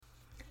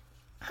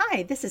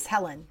Hi, this is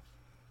Helen.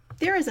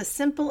 There is a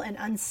simple and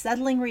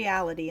unsettling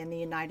reality in the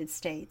United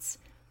States.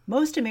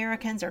 Most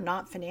Americans are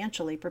not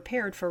financially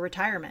prepared for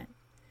retirement.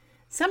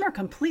 Some are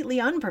completely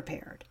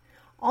unprepared.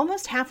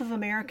 Almost half of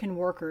American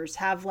workers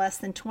have less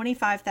than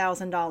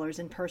 $25,000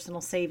 in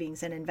personal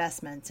savings and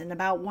investments, and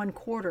about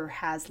 1/4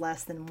 has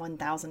less than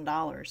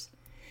 $1,000.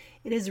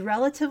 It is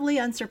relatively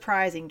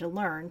unsurprising to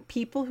learn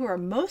people who are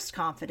most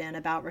confident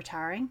about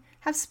retiring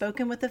have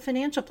spoken with a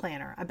financial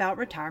planner about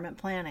retirement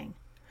planning.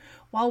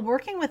 While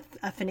working with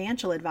a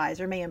financial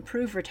advisor may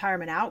improve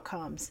retirement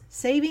outcomes,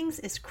 savings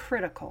is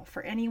critical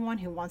for anyone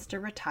who wants to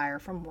retire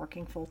from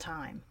working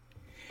full-time.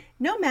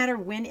 No matter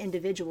when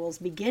individuals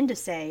begin to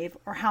save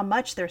or how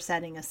much they're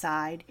setting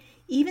aside,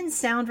 even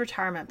sound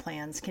retirement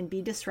plans can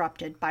be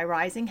disrupted by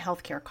rising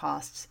healthcare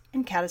costs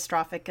and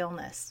catastrophic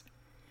illness.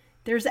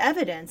 There's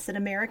evidence that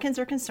Americans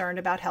are concerned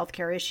about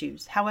healthcare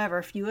issues.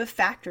 However, few have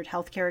factored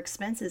healthcare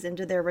expenses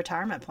into their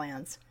retirement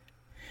plans.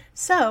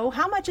 So,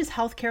 how much is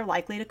healthcare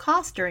likely to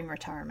cost during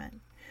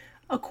retirement?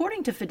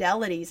 According to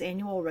Fidelity's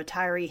annual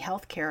retiree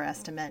healthcare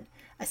estimate,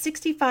 a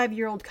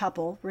 65-year-old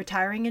couple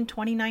retiring in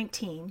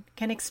 2019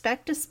 can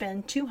expect to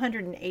spend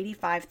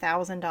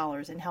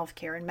 $285,000 in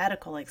healthcare and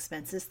medical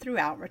expenses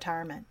throughout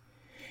retirement.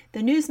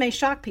 The news may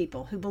shock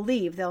people who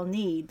believe they'll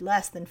need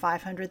less than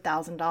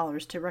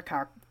 $500,000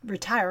 to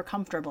retire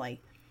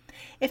comfortably.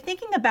 If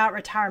thinking about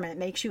retirement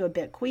makes you a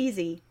bit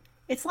queasy,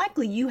 it's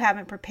likely you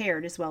haven't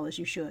prepared as well as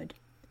you should.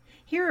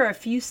 Here are a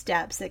few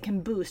steps that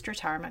can boost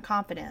retirement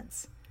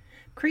confidence.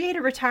 Create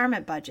a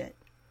retirement budget.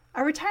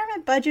 A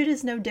retirement budget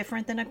is no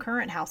different than a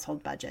current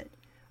household budget.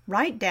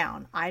 Write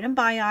down, item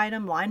by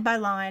item, line by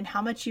line,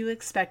 how much you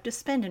expect to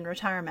spend in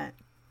retirement.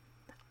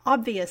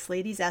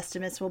 Obviously, these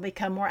estimates will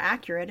become more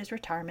accurate as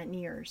retirement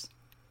nears.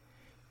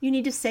 You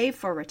need to save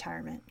for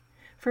retirement.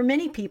 For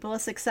many people, a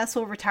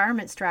successful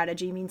retirement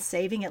strategy means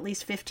saving at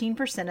least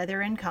 15% of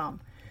their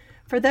income.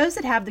 For those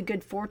that have the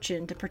good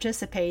fortune to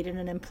participate in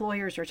an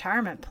employer's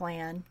retirement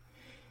plan,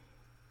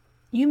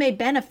 you may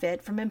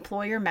benefit from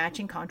employer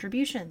matching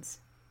contributions.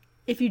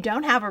 If you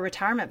don't have a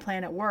retirement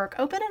plan at work,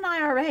 open an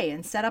IRA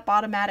and set up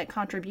automatic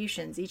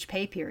contributions each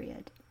pay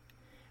period.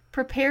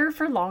 Prepare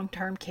for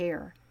long-term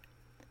care.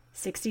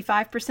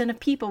 65% of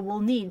people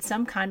will need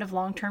some kind of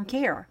long-term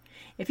care.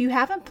 If you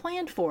haven't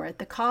planned for it,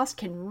 the cost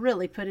can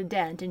really put a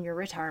dent in your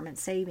retirement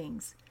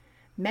savings.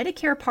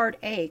 Medicare Part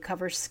A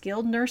covers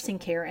skilled nursing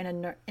care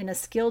in a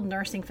skilled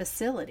nursing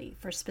facility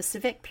for a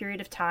specific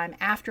period of time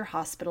after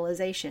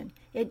hospitalization.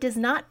 It does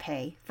not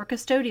pay for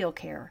custodial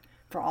care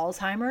for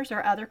Alzheimer's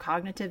or other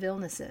cognitive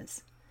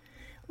illnesses.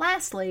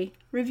 Lastly,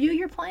 review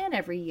your plan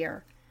every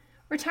year.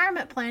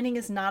 Retirement planning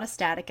is not a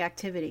static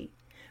activity.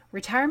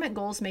 Retirement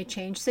goals may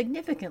change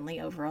significantly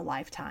over a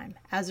lifetime.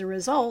 As a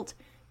result,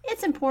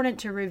 it's important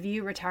to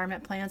review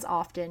retirement plans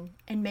often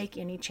and make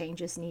any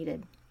changes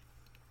needed.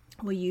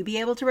 Will you be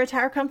able to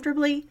retire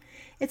comfortably?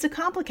 It's a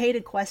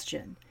complicated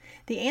question.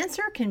 The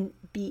answer can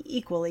be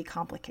equally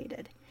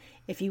complicated.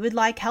 If you would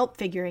like help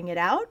figuring it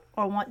out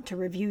or want to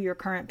review your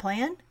current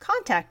plan,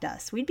 contact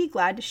us. We'd be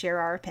glad to share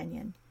our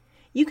opinion.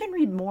 You can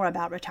read more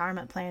about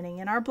retirement planning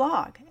in our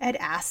blog at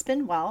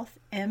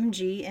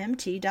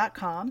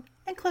aspenwealthmgmt.com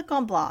and click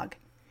on blog.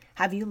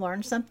 Have you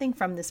learned something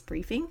from this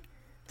briefing?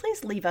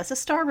 Please leave us a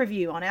star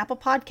review on Apple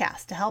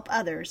Podcasts to help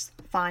others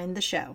find the show.